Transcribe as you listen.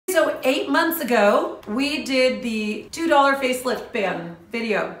8 months ago, we did the $2 facelift band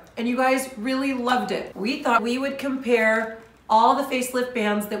video, and you guys really loved it. We thought we would compare all the facelift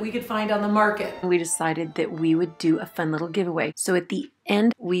bands that we could find on the market. We decided that we would do a fun little giveaway. So at the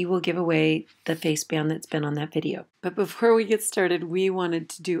end, we will give away the face band that's been on that video. But before we get started, we wanted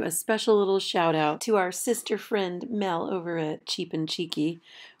to do a special little shout out to our sister friend Mel over at Cheap and Cheeky.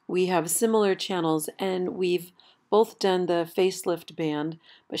 We have similar channels, and we've both done the facelift band,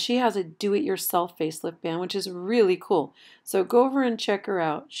 but she has a do-it-yourself facelift band, which is really cool. So go over and check her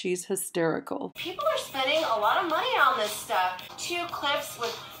out. She's hysterical. People are spending a lot of money on this stuff. 2 clips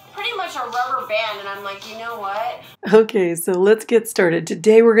with pretty much a rubber band, and I'm like, you know what? Okay, so let's get started.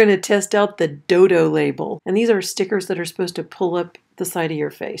 Today we're going to test out the DODO label. And these are stickers that are supposed to pull up the side of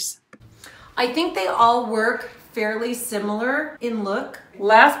your face. I think they all work fairly similar in look.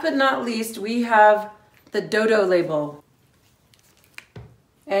 Last but not least, we have the DODO label,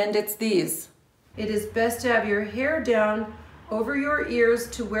 and it's these. It is best to have your hair down over your ears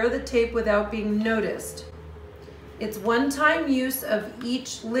to wear the tape without being noticed. It's one-time use of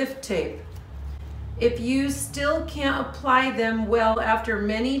each lift tape. If you still can't apply them well after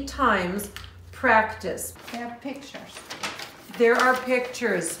many times, practice. They have pictures. There are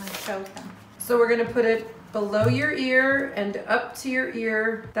pictures. I showed them. So we're gonna put it below your ear and up to your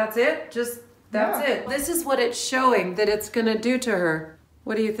ear. That's it? That's it. This is what it's showing that it's gonna do to her.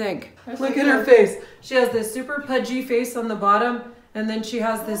 What do you think? Look at her face. She has this super pudgy face on the bottom, and then she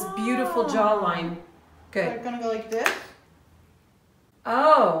has this beautiful jawline. Good. They're gonna go like this?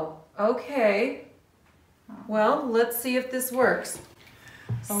 Oh, okay. Well, let's see if this works.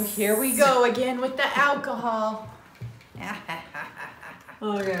 Oh, here we go again with the alcohol.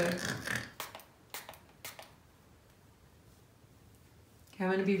 Okay. I'm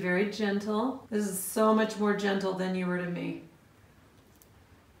going to be very gentle. This is so much more gentle than you were to me.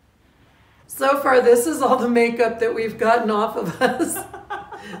 So far, this is all the makeup that we've gotten off of us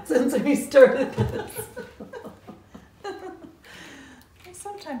since we started this.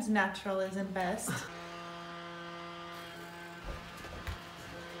 Sometimes natural isn't best.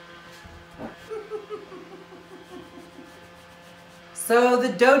 So the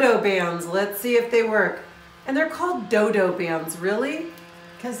DODO bands, let's see if they work. And they're called DODO bands, really?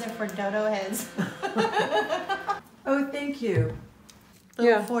 Because they're for dodo heads. Oh, thank you.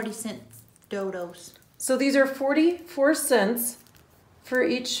 Little 40-cent dodos. So these are 44 cents for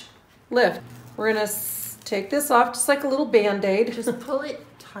each lift. We're gonna take this off just like a little Band-Aid. Just pull it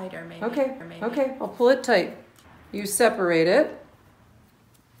tighter, maybe. Okay, okay, I'll pull it tight. You separate it.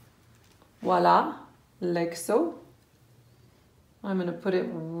 Voila, like so. I'm gonna put it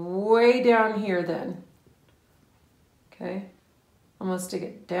way down here then. Okay, I'm gonna stick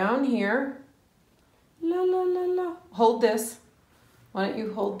it down here. La la la la. Hold this. Why don't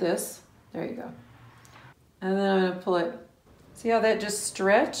you hold this? There you go. And then I'm gonna pull it. See how that just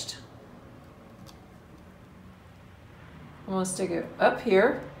stretched? I'm gonna stick it up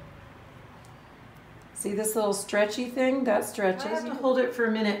here. See this little stretchy thing? That stretches. I have to hold it for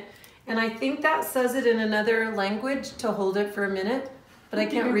a minute. And I think that says it in another language to hold it for a minute, but I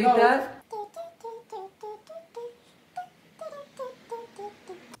can't read that.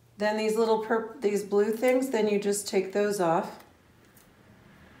 Then these little these blue things, then you just take those off.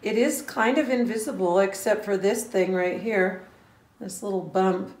 It is kind of invisible except for this thing right here, this little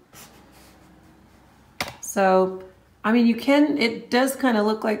bump. So, I mean, you can, it does kind of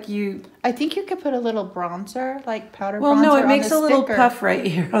look like you... I think you could put a little bronzer, like powder bronzer. Well, no, it makes a little puff right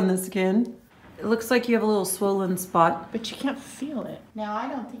here on the skin. It looks like you have a little swollen spot. But you can't feel it. Now, I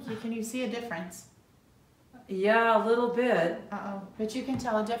don't think you can. You see a difference? Yeah, a little bit. Uh-oh. But you can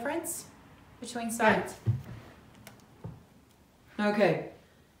tell a difference between sides? Okay.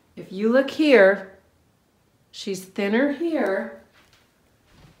 If you look here, she's thinner here.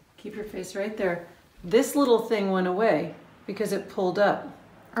 Keep your face right there. This little thing went away because it pulled up.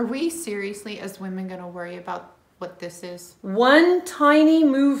 Are we seriously, as women, going to worry about what this is? One tiny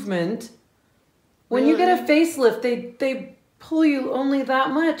movement. When you get a facelift, they pull you only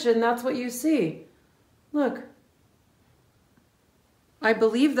that much, and that's what you see. Look. I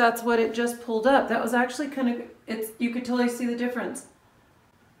believe that's what it just pulled up. That was actually kind of, you could totally see the difference.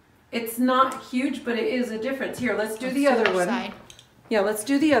 It's not huge, but it is a difference. Here, let's do the other one. Side. Yeah, let's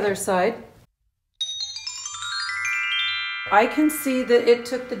do the other side. I can see that it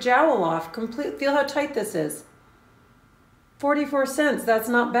took the jowl off completely. Feel how tight this is. 44 cents, that's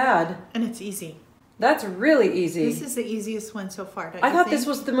not bad. And it's easy. That's really easy. This is the easiest one so far, don't I you thought think? this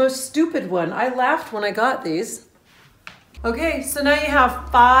was the most stupid one. I laughed when I got these. Okay, so now you have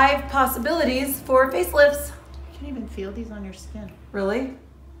 5 possibilities for facelifts. You can't even feel these on your skin. Really?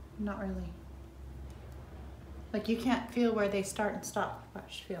 Not really. Like you can't feel where they start and stop.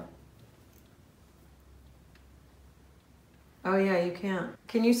 Watch, feel. Oh yeah, you can't.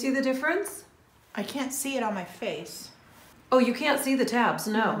 Can you see the difference? I can't see it on my face. Oh, you can't see the tabs,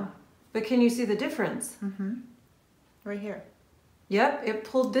 no. But can you see the difference? Mm-hmm. Right here. Yep, it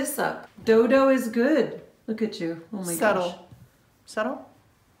pulled this up. Dodo is good. Look at you. Oh my Subtle. gosh. Subtle?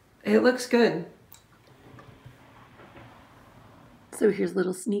 It looks good. So here's a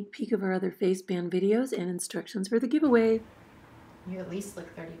little sneak peek of our other face band videos and instructions for the giveaway. You at least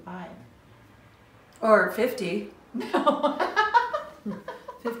look 35. Or 50. No.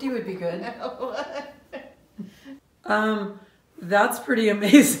 50 would be good. No. That's pretty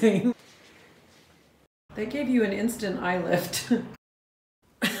amazing. They gave you an instant eye lift.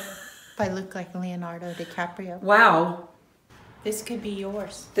 If I look like Leonardo DiCaprio. Wow. This could be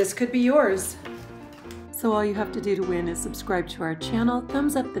yours. This could be yours. So all you have to do to win is subscribe to our channel,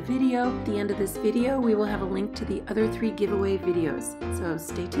 thumbs up the video. At the end of this video, we will have a link to the other 3 giveaway videos. So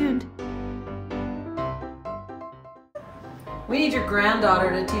stay tuned. We need your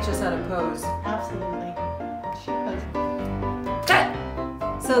granddaughter to teach us how to pose. Absolutely. She poses. Cut!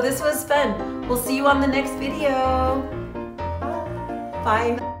 So this was fun. We'll see you on the next video.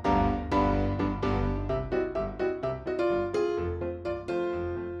 Bye.